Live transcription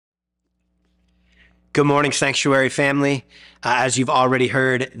Good morning, Sanctuary family. As you've already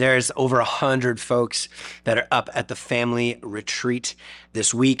heard, there's over 100 folks that are up at the family retreat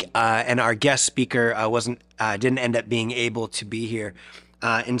this week, and our guest speaker didn't end up being able to be here.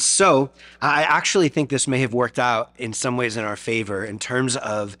 And so I actually think this may have worked out in some ways in our favor in terms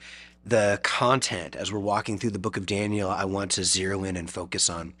of the content as we're walking through the book of Daniel. I want to zero in and focus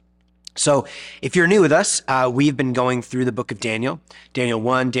on. So if you're new with us, we've been going through the book of Daniel, Daniel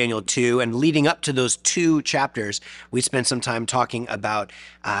 1, Daniel 2, and leading up to those two chapters, we spent some time talking about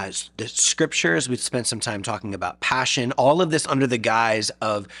the scriptures. We spent some time talking about passion, all of this under the guise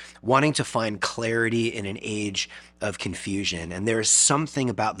of wanting to find clarity in an age of confusion. And there is something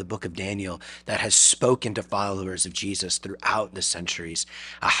about the book of Daniel that has spoken to followers of Jesus throughout the centuries,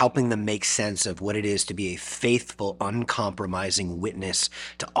 helping them make sense of what it is to be a faithful, uncompromising witness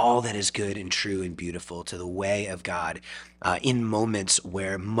to all that is good and true and beautiful, to the way of God, in moments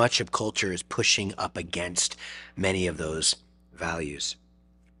where much of culture is pushing up against many of those values.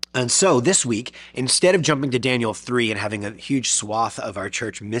 And so this week, instead of jumping to Daniel 3 and having a huge swath of our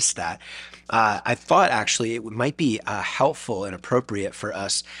church miss that, I thought actually it might be helpful and appropriate for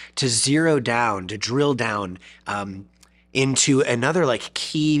us to zero down, to drill down into another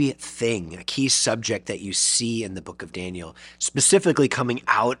key thing, a key subject that you see in the book of Daniel, specifically coming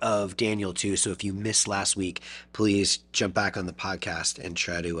out of Daniel 2. So if you missed last week, please jump back on the podcast and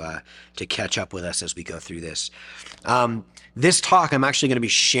try to catch up with us as we go through this. This talk, I'm actually going to be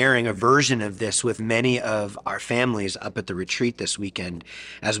sharing a version of this with many of our families up at the retreat this weekend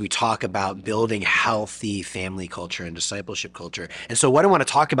as we talk about building healthy family culture and discipleship culture. And so what I want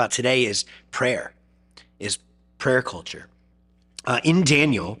to talk about today is prayer culture. In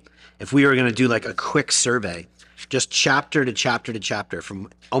Daniel, if we were going to do a quick survey, just chapter to chapter to chapter, from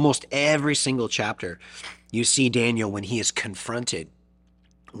almost every single chapter, you see Daniel when he is confronted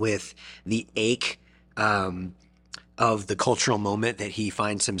with the ache of the cultural moment that he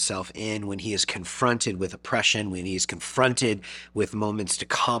finds himself in, when he is confronted with oppression, when he is confronted with moments to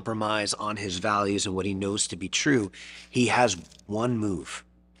compromise on his values and what he knows to be true. He has one move,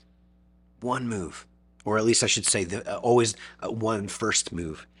 or at least I should say always one first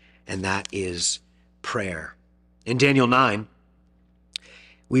move, and that is prayer. In Daniel 9,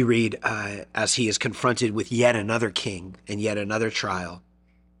 we read as he is confronted with yet another king and yet another trial,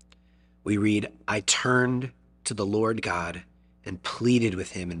 we read, "I turned to the Lord God and pleaded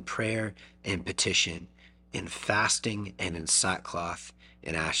with him in prayer and petition, in fasting and in sackcloth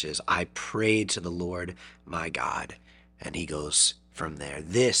and ashes. I prayed to the Lord my God." And he goes from there.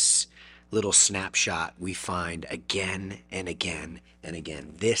 This little snapshot we find again and again and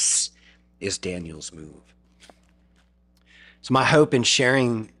again. This is Daniel's move. So my hope in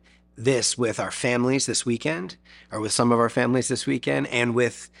sharing this with our families this weekend, or with some of our families this weekend, and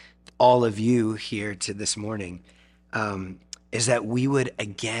with all of you here to this morning, is that we would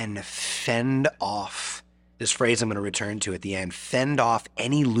again fend off, this phrase I'm going to return to at the end, fend off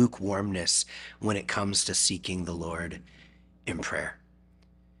any lukewarmness when it comes to seeking the Lord in prayer.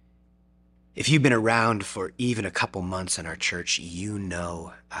 If you've been around for even a couple months in our church, you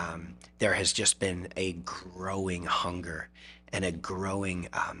know there has just been a growing hunger and a growing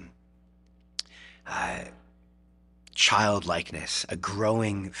childlikeness, a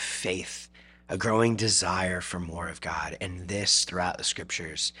growing faith, a growing desire for more of God. And this throughout the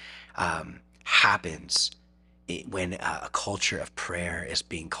scriptures happens when a culture of prayer is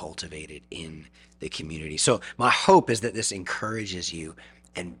being cultivated in the community. So my hope is that this encourages you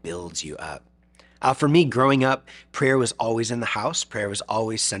and builds you up. For me, growing up, prayer was always in the house. Prayer was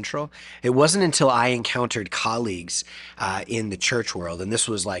always central. It wasn't until I encountered colleagues in the church world, and this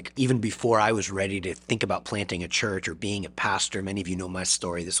was even before I was ready to think about planting a church or being a pastor. Many of you know my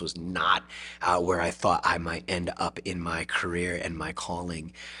story. This was not where I thought I might end up in my career and my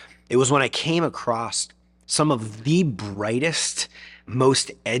calling. It was when I came across some of the brightest, most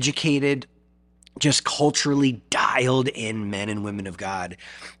educated, just culturally dialed in men and women of God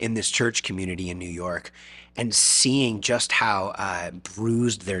in this church community in New York, and seeing just how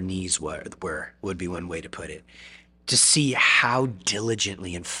bruised their knees were would be one way to put it, to see how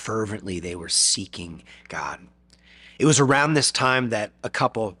diligently and fervently they were seeking God. It was around this time that a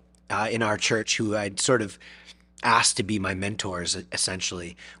couple in our church, who I'd sort of asked to be my mentors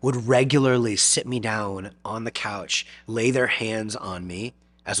essentially, would regularly sit me down on the couch, lay their hands on me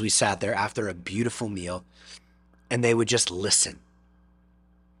as we sat there after a beautiful meal, and they would just listen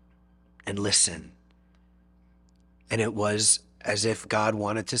and listen. And it was as if God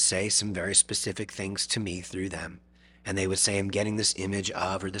wanted to say some very specific things to me through them. And they would say, I'm getting this image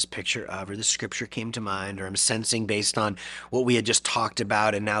of, or this picture of, or this scripture came to mind, or I'm sensing based on what we had just talked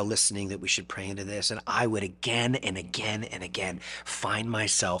about and now listening that we should pray into this. And I would again and again and again find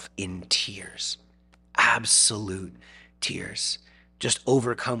myself in tears, absolute tears, just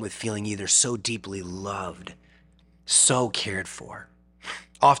overcome with feeling either so deeply loved, so cared for.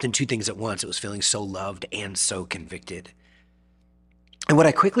 Often two things at once. It was feeling so loved and so convicted. And what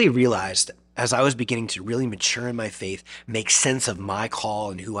I quickly realized as I was beginning to really mature in my faith, make sense of my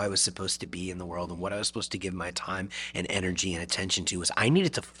call and who I was supposed to be in the world and what I was supposed to give my time and energy and attention to, was I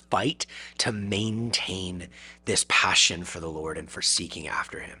needed to fight to maintain this passion for the Lord and for seeking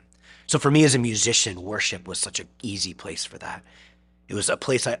after him. So for me as a musician, worship was such an easy place for that. It was a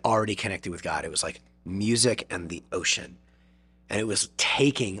place I already connected with God. It was like music and the ocean. And it was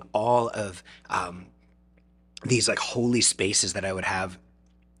taking all of these like holy spaces that I would have,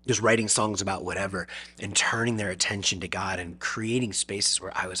 just writing songs about whatever, and turning their attention to God and creating spaces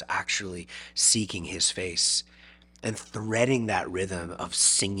where I was actually seeking his face and threading that rhythm of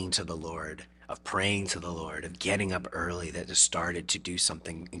singing to the Lord, of praying to the Lord, of getting up early, that just started to do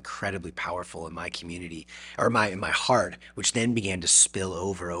something incredibly powerful in my community, or in my heart, which then began to spill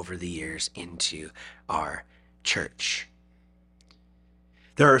over the years into our church.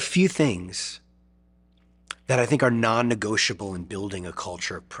 There are a few things that I think are non-negotiable in building a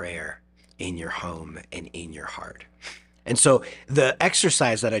culture of prayer in your home and in your heart. And so the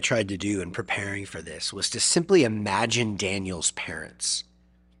exercise that I tried to do in preparing for this was to simply imagine Daniel's parents.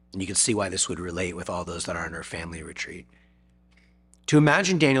 And you can see why this would relate with all those that are in our family retreat. To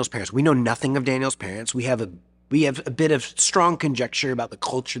imagine Daniel's parents. We know nothing of Daniel's parents. We have a bit of strong conjecture about the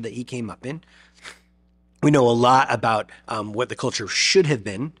culture that he came up in. We know a lot about what the culture should have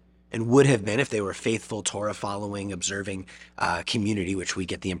been and would have been if they were a faithful, Torah-following, observing community, which we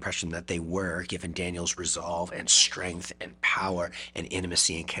get the impression that they were, given Daniel's resolve and strength and power and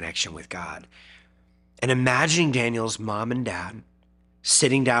intimacy and connection with God. And imagining Daniel's mom and dad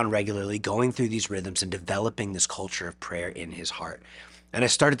sitting down regularly, going through these rhythms and developing this culture of prayer in his heart. And I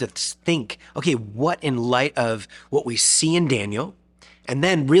started to think, okay, what in light of what we see in Daniel, and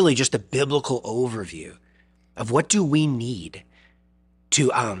then really just a biblical overview of what do we need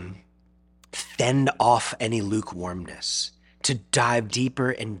to fend off any lukewarmness, to dive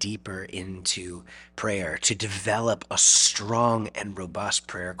deeper and deeper into prayer, to develop a strong and robust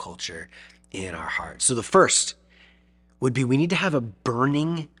prayer culture in our hearts. So the first would be, we need to have a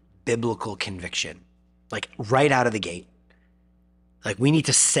burning biblical conviction, like right out of the gate. Like we need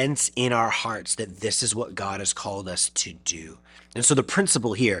to sense in our hearts that this is what God has called us to do. And so the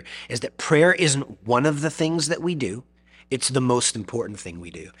principle here is that prayer isn't one of the things that we do. It's the most important thing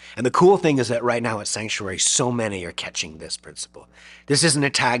we do. And the cool thing is that right now at Sanctuary, so many are catching this principle. This isn't a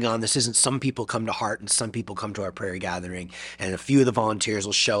tag on. This isn't some people come to Heart and some people come to our prayer gathering, and a few of the volunteers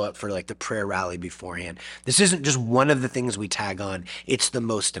will show up for like the prayer rally beforehand. This isn't just one of the things we tag on. It's the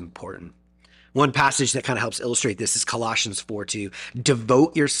most important. One passage that kind of helps illustrate this is Colossians 4:2.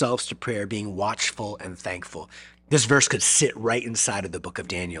 Devote yourselves to prayer, being watchful and thankful. This verse could sit right inside of the book of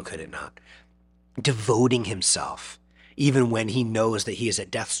Daniel, could it not? Devoting himself, even when he knows that he is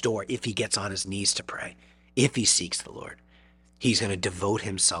at death's door, if he gets on his knees to pray, if he seeks the Lord, he's going to devote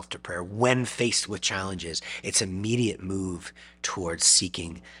himself to prayer. When faced with challenges, it's immediate move towards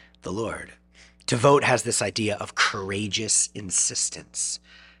seeking the Lord. Devote has this idea of courageous insistence.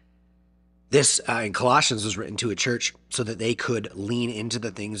 This in Colossians was written to a church so that they could lean into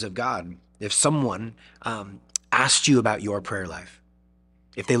the things of God. If someone asked you about your prayer life,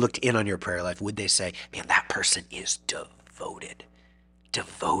 if they looked in on your prayer life, would they say, man, that person is devoted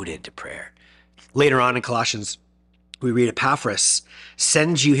to prayer? Later on in Colossians, we read Epaphras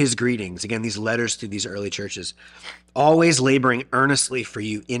sends you his greetings. Again, these letters to these early churches, always laboring earnestly for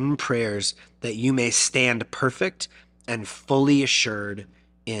you in prayers that you may stand perfect and fully assured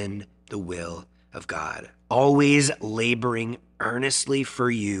in the will of God. Always laboring earnestly for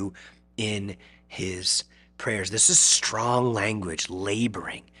you in his prayers. This is strong language,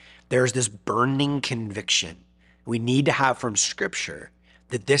 laboring. There's this burning conviction we need to have from Scripture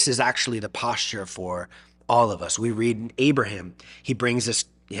that this is actually the posture for all of us. We read in Abraham, he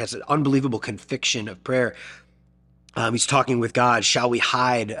has an unbelievable conviction of prayer. He's talking with God. Shall we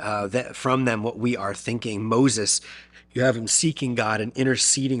hide from them what we are thinking? Moses, you have him seeking God and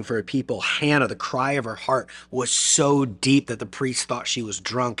interceding for a people. Hannah, the cry of her heart was so deep that the priest thought she was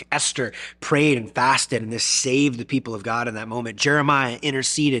drunk. Esther prayed and fasted, and this saved the people of God in that moment. Jeremiah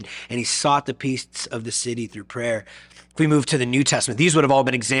interceded, and he sought the peace of the city through prayer. If we move to the New Testament, these would have all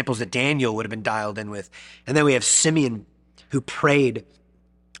been examples that Daniel would have been dialed in with. And then we have Simeon, who prayed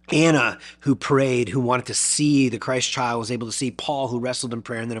Anna, who prayed, who wanted to see the Christ child, was able to see Paul, who wrestled in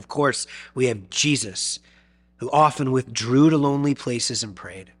prayer. And then, of course, we have Jesus, who often withdrew to lonely places and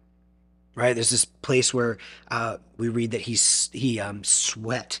prayed. Right? There's this place where we read that he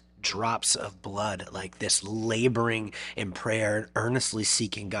sweat drops of blood, like this, laboring in prayer and earnestly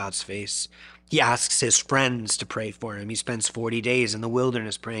seeking God's face. He asks his friends to pray for him. He spends 40 days in the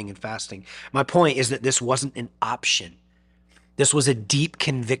wilderness praying and fasting. My point is that this wasn't an option. This was a deep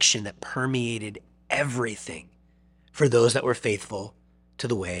conviction that permeated everything for those that were faithful to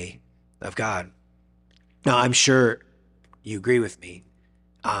the way of God. Now, I'm sure you agree with me.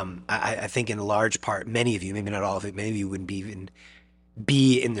 I think in large part, many of you, maybe not all of it, many of you wouldn't even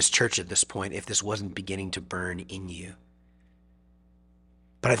be in this church at this point if this wasn't beginning to burn in you.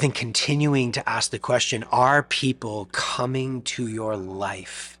 But I think continuing to ask the question, are people coming to your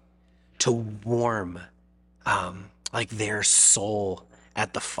life to warm like their soul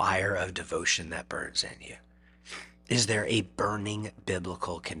at the fire of devotion that burns in you? Is there a burning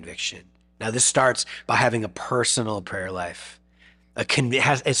biblical conviction? Now, this starts by having a personal prayer life.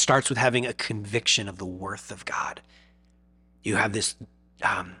 It starts with having a conviction of the worth of God. You have this,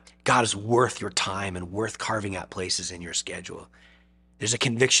 God is worth your time and worth carving out places in your schedule. There's a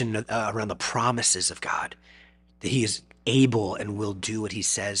conviction around the promises of God, that he is able and will do what he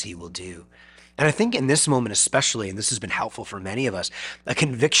says he will do. And I think in this moment especially, and this has been helpful for many of us, a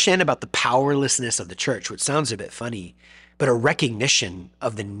conviction about the powerlessness of the church, which sounds a bit funny, but a recognition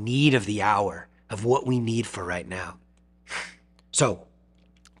of the need of the hour, of what we need for right now. So,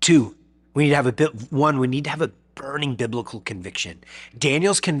 two, we need to have a burning biblical conviction.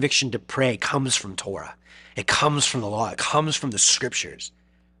 Daniel's conviction to pray comes from Torah. It comes from the law. It comes from the scriptures.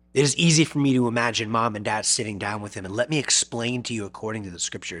 It is easy for me to imagine mom and dad sitting down with him and let me explain to you according to the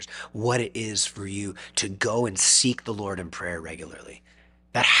scriptures what it is for you to go and seek the Lord in prayer regularly.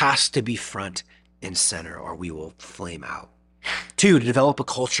 That has to be front and center or we will flame out. Two, to develop a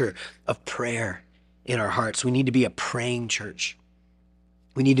culture of prayer in our hearts. We need to be a praying church.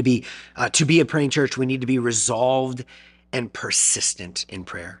 We need to be a praying church, we need to be resolved and persistent in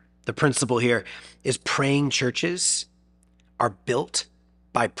prayer. The principle here is praying churches are built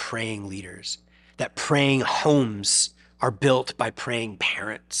by praying leaders, that praying homes are built by praying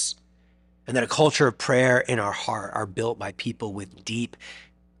parents, and that a culture of prayer in our heart are built by people with deep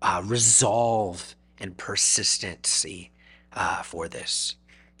resolve and persistency for this.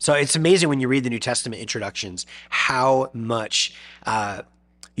 So it's amazing when you read the New Testament introductions, how much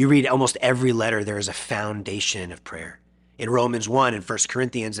you read almost every letter, there is a foundation of prayer. In Romans 1, in 1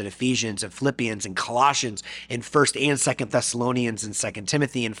 Corinthians, and Ephesians, and Philippians, and Colossians, in 1 and 2 Thessalonians, and 2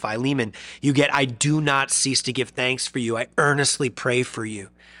 Timothy, and Philemon, you get, I do not cease to give thanks for you. I earnestly pray for you.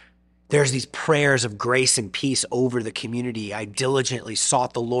 There's these prayers of grace and peace over the community. I diligently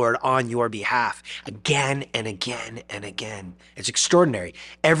sought the Lord on your behalf again and again and again. It's extraordinary.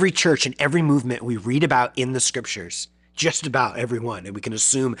 Every church and every movement we read about in the scriptures, just about everyone, and we can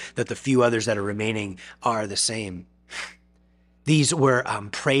assume that the few others that are remaining are the same. These were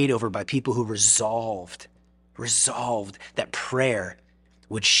prayed over by people who resolved that prayer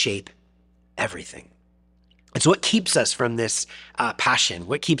would shape everything. It's what keeps us from this passion,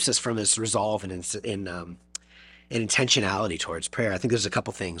 what keeps us from this resolve and intentionality towards prayer. I think there's a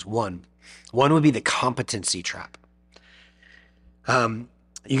couple things. One would be the competency trap. You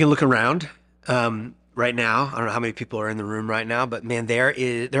can look around right now. I don't know how many people are in the room right now, but man, there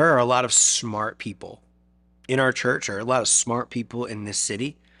are a lot of smart people in our church, or a lot of smart people in this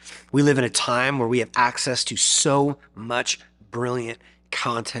city. We live in a time where we have access to so much brilliant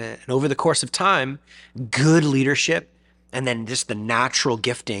content, and over the course of time, good leadership, and then just the natural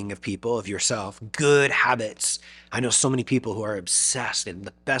gifting of people, of yourself, good habits. I know so many people who are obsessed in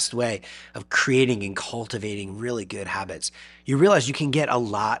the best way of creating and cultivating really good habits. You realize you can get a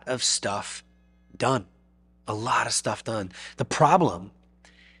lot of stuff done, The problem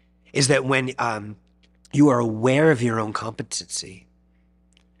is that when you are aware of your own competency,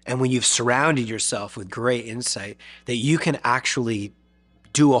 and when you've surrounded yourself with great insight, that you can actually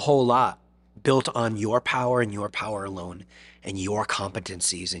do a whole lot built on your power and your power alone, and your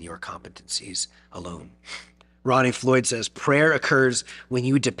competencies and your competencies alone. Ronnie Floyd says, prayer occurs when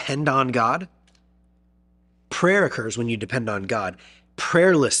you depend on God. Prayer occurs when you depend on God.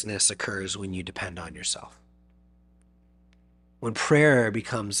 Prayerlessness occurs when you depend on yourself. When prayer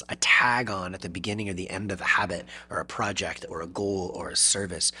becomes a tag on at the beginning or the end of a habit or a project or a goal or a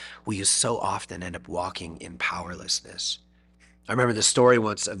service, we so often end up walking in powerlessness. I remember the story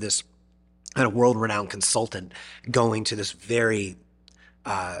once of this kind of world-renowned consultant going to this very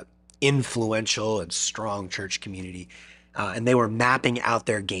influential and strong church community and they were mapping out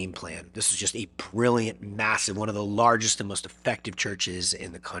their game plan. This was just a brilliant, massive, one of the largest and most effective churches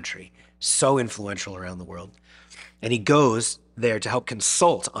in the country, so influential around the world. And he goes there to help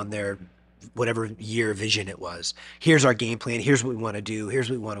consult on their whatever year vision it was. Here's our game plan. Here's what we want to do. Here's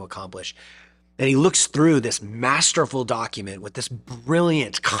what we want to accomplish. And he looks through this masterful document with this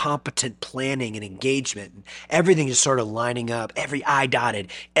brilliant, competent planning and engagement. And everything is sort of lining up, every I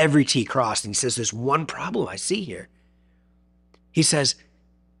dotted, every T crossed. And he says, there's one problem I see here. He says,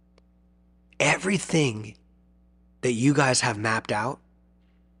 everything that you guys have mapped out,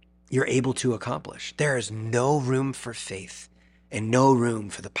 you're able to accomplish. There is no room for faith and no room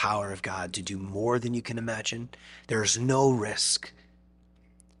for the power of God to do more than you can imagine. There is no risk.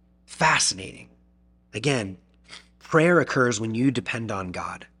 Fascinating. Again, prayer occurs when you depend on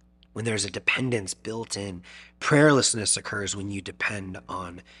God, when there's a dependence built in. Prayerlessness occurs when you depend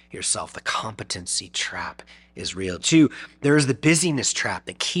on yourself. The competency trap is real. 2, there is the busyness trap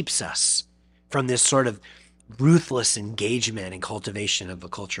that keeps us from this sort of ruthless engagement and cultivation of a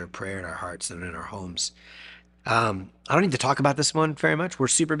culture of prayer in our hearts and in our homes. I don't need to talk about this one very much. We're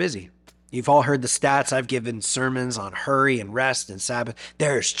super busy. You've all heard the stats. I've given sermons on hurry and rest and Sabbath.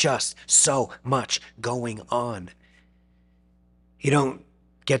 There's just so much going on. You don't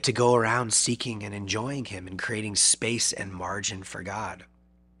get to go around seeking and enjoying him and creating space and margin for God.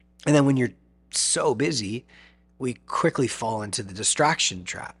 And then when you're so busy, we quickly fall into the distraction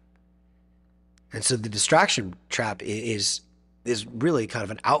trap. And so the distraction trap is really kind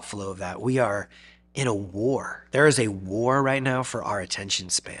of an outflow of that. We are in a war. There is a war right now for our attention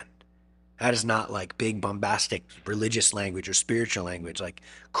span. That is not like big bombastic religious language or spiritual language. Like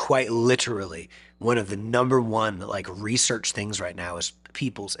quite literally, one of the number one like research things right now is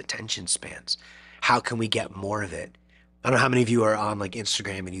people's attention spans. How can we get more of it? I don't know how many of you are on like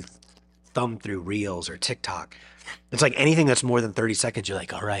Instagram and you thumb through Reels or TikTok. It's like anything that's more than 30 seconds, you're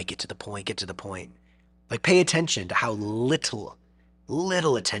like, all right, get to the point, get to the point. Like pay attention to how little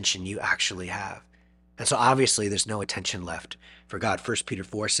attention you actually have. And so obviously there's no attention left for God. 1 Peter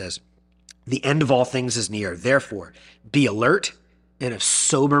 4 says, the end of all things is near. Therefore, be alert and of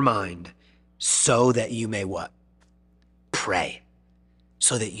sober mind so that you may what? Pray.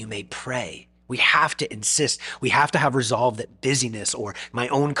 So that you may pray. We have to insist. We have to have resolve that busyness or my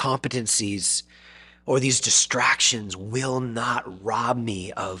own competencies or these distractions will not rob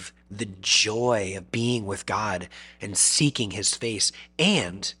me of the joy of being with God and seeking his face.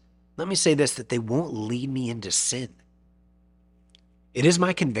 And let me say this, that they won't lead me into sin. It is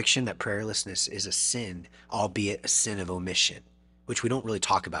my conviction that prayerlessness is a sin, albeit a sin of omission, which we don't really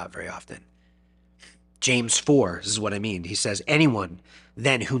talk about very often. James 4, this is what I mean. He says, anyone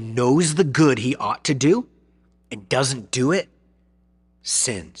then who knows the good he ought to do and doesn't do it,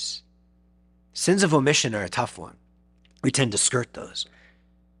 sins. Sins of omission are a tough one. We tend to skirt those.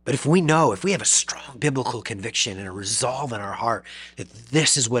 But if we have a strong biblical conviction and a resolve in our heart that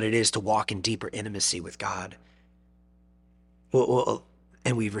this is what it is to walk in deeper intimacy with God,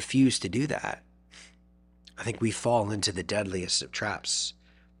 and we refuse to do that, I think we fall into the deadliest of traps.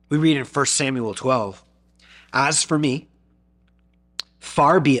 We read in 1 Samuel 12, as for me,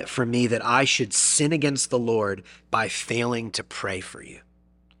 far be it from me that I should sin against the Lord by failing to pray for you.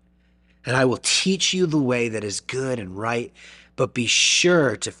 And I will teach you the way that is good and right, but be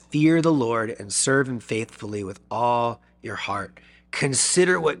sure to fear the Lord and serve him faithfully with all your heart.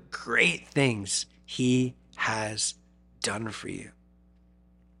 Consider what great things he has done for you.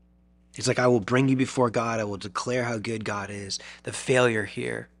 He's like, I will bring you before God. I will declare how good God is. The failure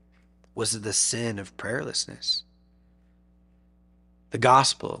here was the sin of prayerlessness. The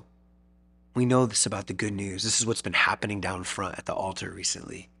gospel, we know this about the good news. This is what's been happening down front at the altar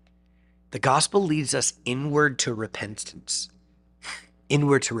recently. The gospel leads us inward to repentance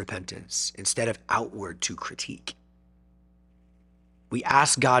instead of outward to critique. We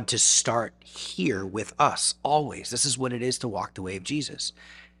ask God to start here with us always. This is what it is to walk the way of Jesus.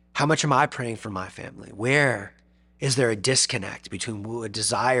 How much am I praying for my family? Where is there a disconnect between a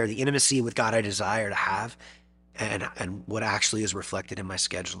desire, the intimacy with God I desire to have, and what actually is reflected in my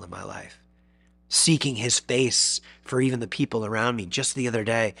schedule in my life? Seeking his face for even the people around me. Just the other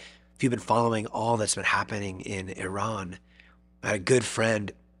day, if you've been following all that's been happening in Iran, I had a good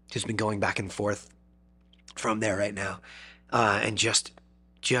friend who's been going back and forth from there right now, and just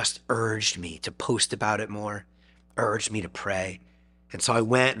urged me to post about it more, urged me to pray. And so I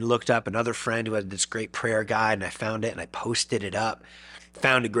went and looked up another friend who had this great prayer guide, and I found it and I posted it up.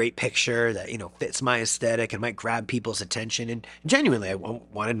 Found a great picture that, fits my aesthetic and might grab people's attention. And genuinely, I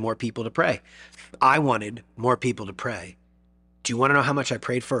wanted more people to pray. I wanted more people to pray. Do you want to know how much I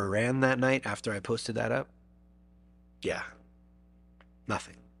prayed for Iran that night after I posted that up? Yeah,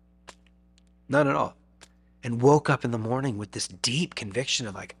 nothing. None at all. And woke up in the morning with this deep conviction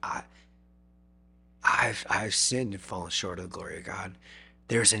of like, I've sinned and fallen short of the glory of God.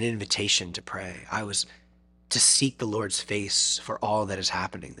 There's an invitation to pray. I was to seek the Lord's face for all that is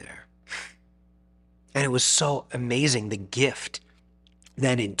happening there. And it was so amazing, the gift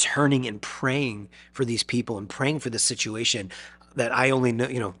that in turning and praying for these people and praying for this situation that I only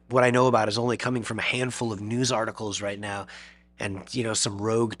know, what I know about is only coming from a handful of news articles right now and, some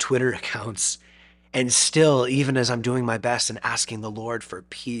rogue Twitter accounts. And still, even as I'm doing my best and asking the Lord for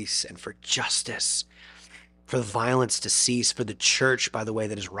peace and for justice, for the violence to cease, for the church, by the way,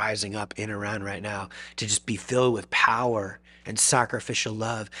 that is rising up in Iran right now, to just be filled with power and sacrificial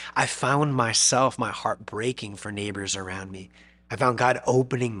love, I found myself, my heart breaking for neighbors around me. I found God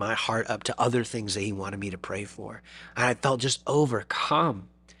opening my heart up to other things that he wanted me to pray for. And I felt just overcome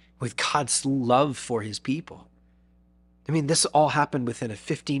with God's love for his people. I mean, this all happened within a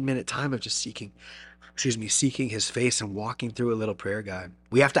 15-minute time of just seeking his face and walking through a little prayer guide.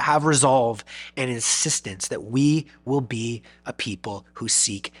 We have to have resolve and insistence that we will be a people who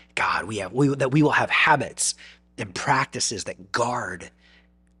seek God. That we will have habits and practices that guard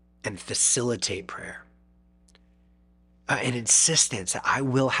and facilitate prayer. An insistence that I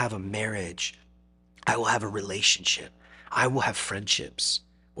will have a marriage, I will have a relationship, I will have friendships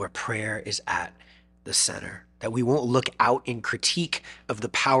where prayer is at the center. That we won't look out in critique of the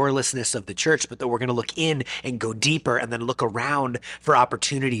powerlessness of the church, but that we're going to look in and go deeper and then look around for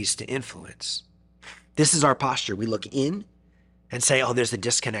opportunities to influence. This is our posture. We look in and say, oh, there's a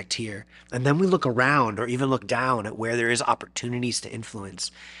disconnect here. And then we look around or even look down at where there is opportunities to influence.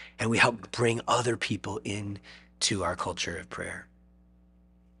 And we help bring other people into our culture of prayer.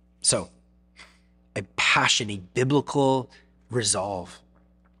 So a passion, a biblical resolve,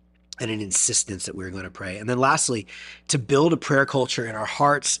 and an insistence that we're going to pray. And then lastly, to build a prayer culture in our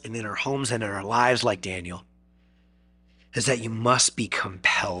hearts and in our homes and in our lives like Daniel, is that you must be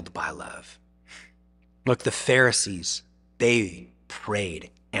compelled by love. Look, the Pharisees, they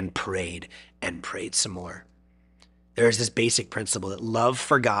prayed and prayed and prayed some more. There is this basic principle that love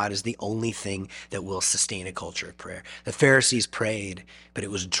for God is the only thing that will sustain a culture of prayer. The Pharisees prayed, but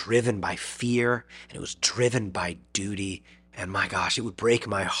it was driven by fear and it was driven by duty. And my gosh, it would break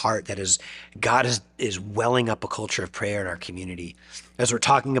my heart that as God is welling up a culture of prayer in our community. As we're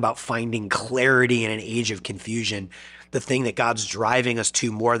talking about finding clarity in an age of confusion, the thing that God's driving us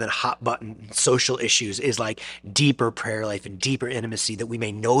to more than hot button social issues is like deeper prayer life and deeper intimacy, that we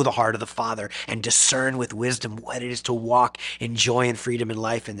may know the heart of the Father and discern with wisdom what it is to walk in joy and freedom in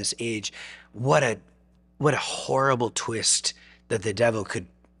life in this age. What a horrible twist that the devil could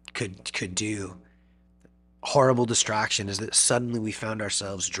do. Horrible distraction is that suddenly we found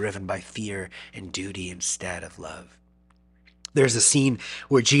ourselves driven by fear and duty instead of love. There's a scene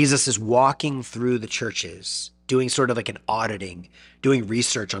where Jesus is walking through the churches, doing sort of like an auditing, doing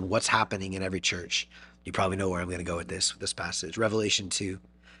research on what's happening in every church. You probably know where I'm going to go with this passage. Revelation 2.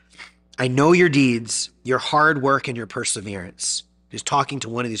 I know your deeds, your hard work, and your perseverance. He's talking to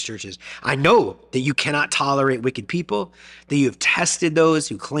one of these churches. I know that you cannot tolerate wicked people, that you have tested those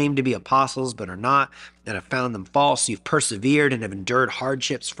who claim to be apostles but are not, and have found them false. You've persevered and have endured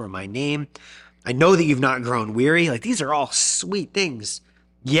hardships for my name. I know that you've not grown weary. Like, these are all sweet things.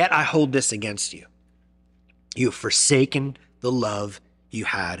 Yet I hold this against you. You have forsaken the love you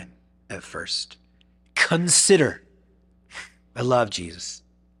had at first. Consider. I love Jesus.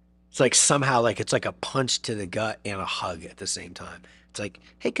 It's like somehow like it's like a punch to the gut and a hug at the same time. It's like,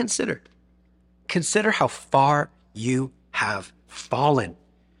 hey, consider how far you have fallen.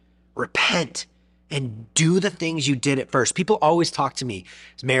 Repent and do the things you did at first. People always talk to me,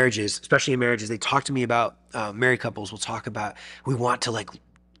 marriages, especially in marriages, they talk to me about, married couples will talk about, we want to like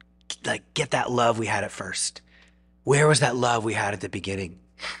get that love we had at first. Where was that love we had at the beginning?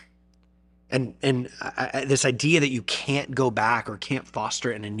 And this idea that you can't go back or can't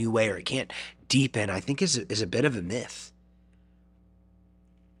foster it in a new way or it can't deepen, I think is a bit of a myth.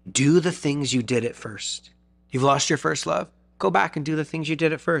 Do the things you did at first. You've lost your first love? Go back and do the things you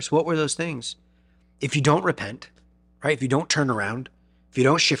did at first. What were those things? If you don't repent, right? If you don't turn around, if you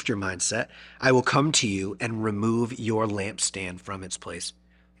don't shift your mindset, I will come to you and remove your lampstand from its place.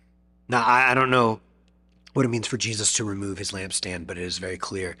 Now, I don't know what it means for Jesus to remove his lampstand, but it is very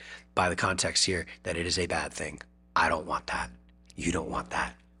clear by the context here that it is a bad thing. I don't want that. You don't want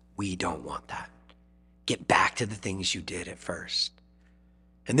that. We don't want that. Get back to the things you did at first.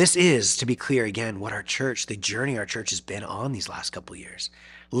 And this is, to be clear again, what the journey our church has been on these last couple of years.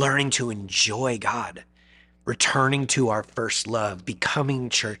 Learning to enjoy God, returning to our first love, becoming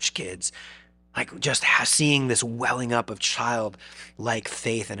church kids, Like just seeing this welling up of childlike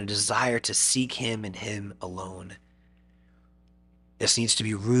faith and a desire to seek him and him alone. This needs to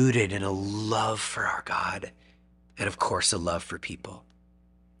be rooted in a love for our God and, of course, a love for people.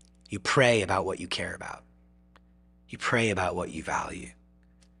 You pray about what you care about. You pray about what you value.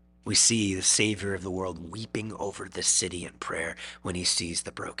 We see the Savior of the world weeping over the city in prayer when he sees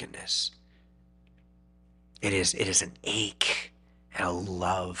the brokenness. It is an ache and a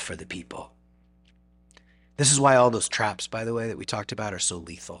love for the people. This is why all those traps, by the way, that we talked about are so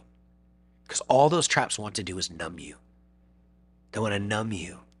lethal. Because all those traps want to do is numb you. They want to numb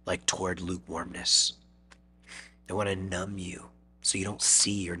you like toward lukewarmness. They want to numb you so you don't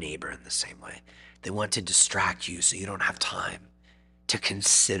see your neighbor in the same way. They want to distract you so you don't have time to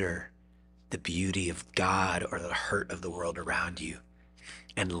consider the beauty of God or the hurt of the world around you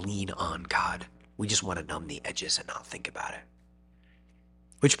and lean on God. We just want to numb the edges and not think about it.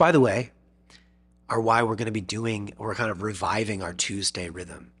 Which, by the way, are why we're kind of reviving our Tuesday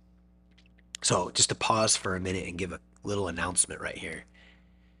rhythm. So just to pause for a minute and give a little announcement right here.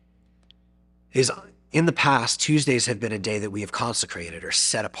 Is in the past, Tuesdays have been a day that we have consecrated or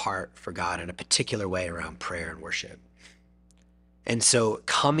set apart for God in a particular way around prayer and worship. And so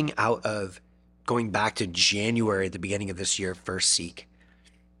coming out of going back to January at the beginning of this year, First Seek,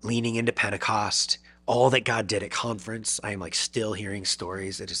 leaning into Pentecost, all that God did at conference, I am like still hearing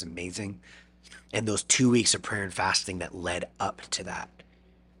stories. It is amazing. And those 2 weeks of prayer and fasting that led up to that.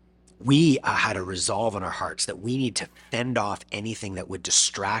 We had a resolve in our hearts that we need to fend off anything that would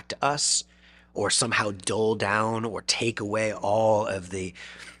distract us or somehow dull down or take away all of the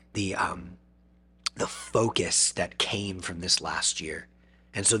focus that came from this last year.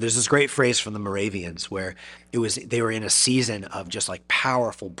 And so there's this great phrase from the Moravians where they were in a season of just like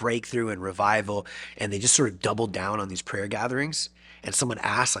powerful breakthrough and revival, and they just sort of doubled down on these prayer gatherings. And someone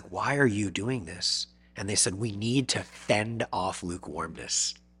asked, like, why are you doing this? And they said, we need to fend off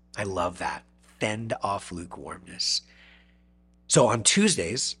lukewarmness. I love that. Fend off lukewarmness. So on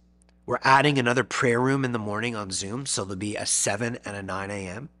Tuesdays, we're adding another prayer room in the morning on Zoom. So there'll be a 7 and a 9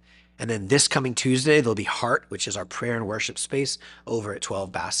 a.m. And then this coming Tuesday, there'll be Heart, which is our prayer and worship space over at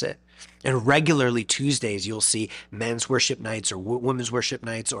 12 Bassett. And regularly Tuesdays, you'll see men's worship nights or women's worship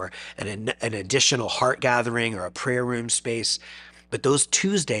nights or an additional Heart gathering or a prayer room space. But those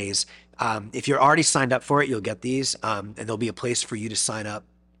Tuesdays, if you're already signed up for it, you'll get these. And there'll be a place for you to sign up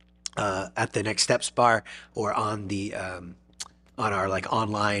at the Next Steps bar or on the on our like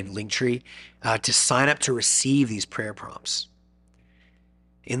online link tree to sign up to receive these prayer prompts.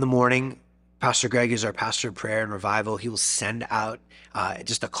 In the morning, Pastor Greg is our pastor of prayer and revival. He will send out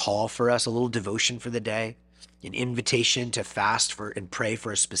just a call for us, a little devotion for the day, an invitation to fast for and pray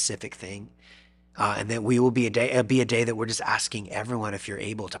for a specific thing. And then it'll be a day that we're just asking everyone, if you're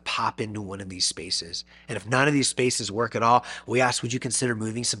able, to pop into one of these spaces. And if none of these spaces work at all, we ask, would you consider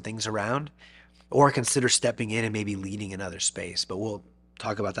moving some things around or consider stepping in and maybe leading another space? But we'll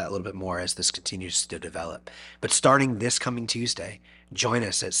talk about that a little bit more as this continues to develop. But starting this coming Tuesday, join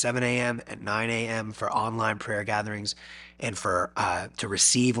us at 7 a.m. and 9 a.m. for online prayer gatherings and for to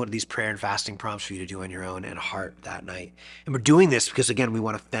receive one of these prayer and fasting prompts for you to do on your own and Heart that night. And we're doing this because, again, we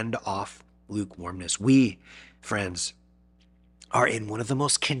want to fend off lukewarmness. We, friends, are in one of the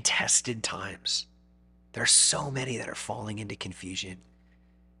most contested times. There are so many that are falling into confusion.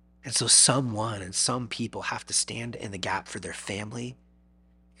 And so someone and some people have to stand in the gap for their family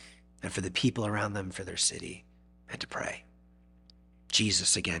and for the people around them, for their city, and to pray.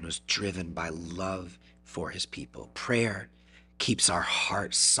 Jesus, again, was driven by love for his people. Prayer keeps our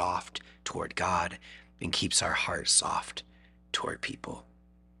hearts soft toward God and keeps our hearts soft toward people.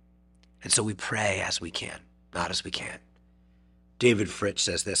 And so we pray as we can, not as we can. David Fritz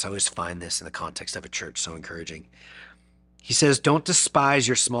says this. I always find this in the context of a church so encouraging. He says, don't despise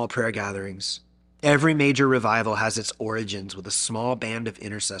your small prayer gatherings. Every major revival has its origins with a small band of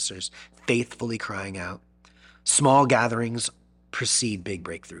intercessors faithfully crying out. Small gatherings precede big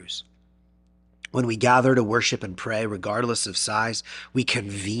breakthroughs. When we gather to worship and pray, regardless of size, we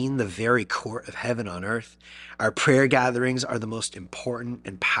convene the very court of heaven on earth. Our prayer gatherings are the most important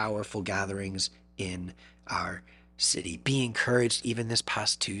and powerful gatherings in our city. Be encouraged. Even this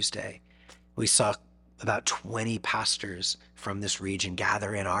past Tuesday, we saw about 20 pastors from this region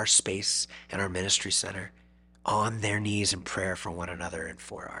gather in our space and our ministry center on their knees in prayer for one another and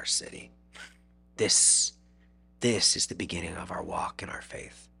for our city. This is the beginning of our walk in our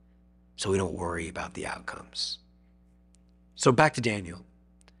faith, so we don't worry about the outcomes. So back to Daniel.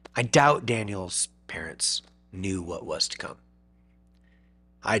 I doubt Daniel's parents knew what was to come.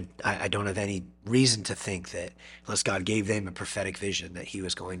 I don't have any reason to think that, unless God gave them a prophetic vision, that he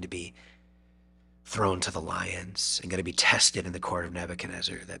was going to be thrown to the lions and going to be tested in the court of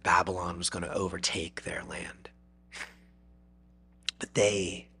Nebuchadnezzar, that Babylon was going to overtake their land. But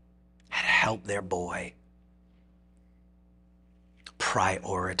they had helped their boy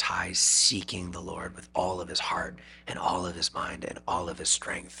prioritize seeking the Lord with all of his heart and all of his mind and all of his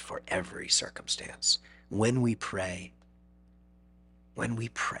strength for every circumstance. When we pray,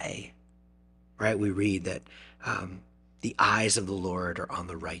 right, we read that the eyes of the Lord are on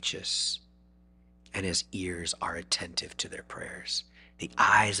the righteous and his ears are attentive to their prayers. The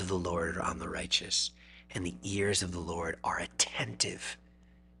eyes of the Lord are on the righteous and the ears of the Lord are attentive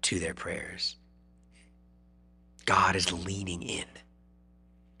to their prayers. God is leaning in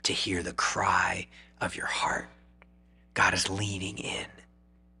to hear the cry of your heart. God is leaning in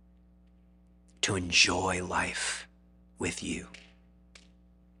to enjoy life with you.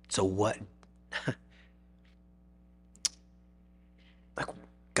 So what, like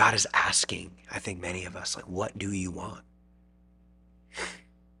God is asking, I think many of us, like, what do you want?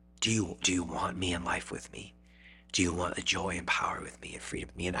 Do you want me in life with me? Do you want the joy and power with me and freedom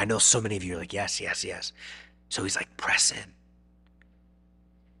with me? And I know so many of you are like, yes, yes, yes. So he's like, press in.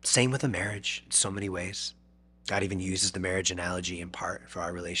 Same with a marriage in so many ways. God even uses the marriage analogy in part for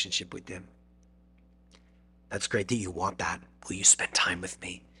our relationship with him. That's great that you want that. Will you spend time with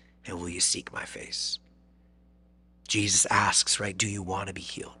me? And will you seek my face? Jesus asks, right, do you want to be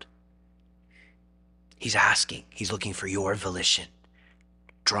healed? He's asking, he's looking for your volition.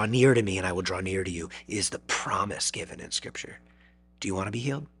 Draw near to me and I will draw near to you is the promise given in Scripture. Do you want to be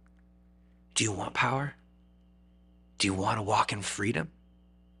healed? Do you want power? Do you want to walk in freedom?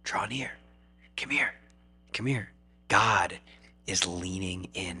 Draw near. Come here. Come here. God is leaning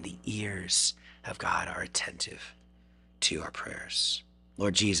in. The ears of God are attentive to our prayers.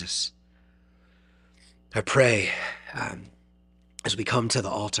 Lord Jesus, I pray as we come to the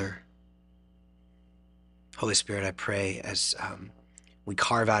altar, Holy Spirit, I pray as we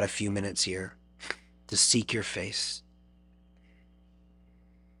carve out a few minutes here to seek your face,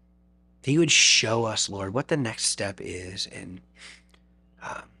 that you would show us, Lord, what the next step is in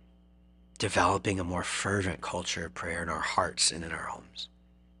developing a more fervent culture of prayer in our hearts and in our homes.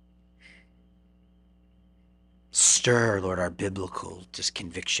 Stir, Lord, our biblical just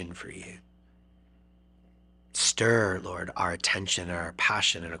conviction for you. Stir, Lord, our attention and our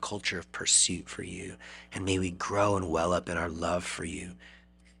passion and a culture of pursuit for you. And may we grow and well up in our love for you,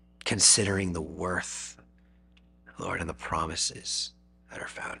 considering the worth, Lord, and the promises that are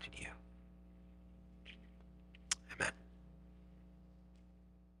found in you.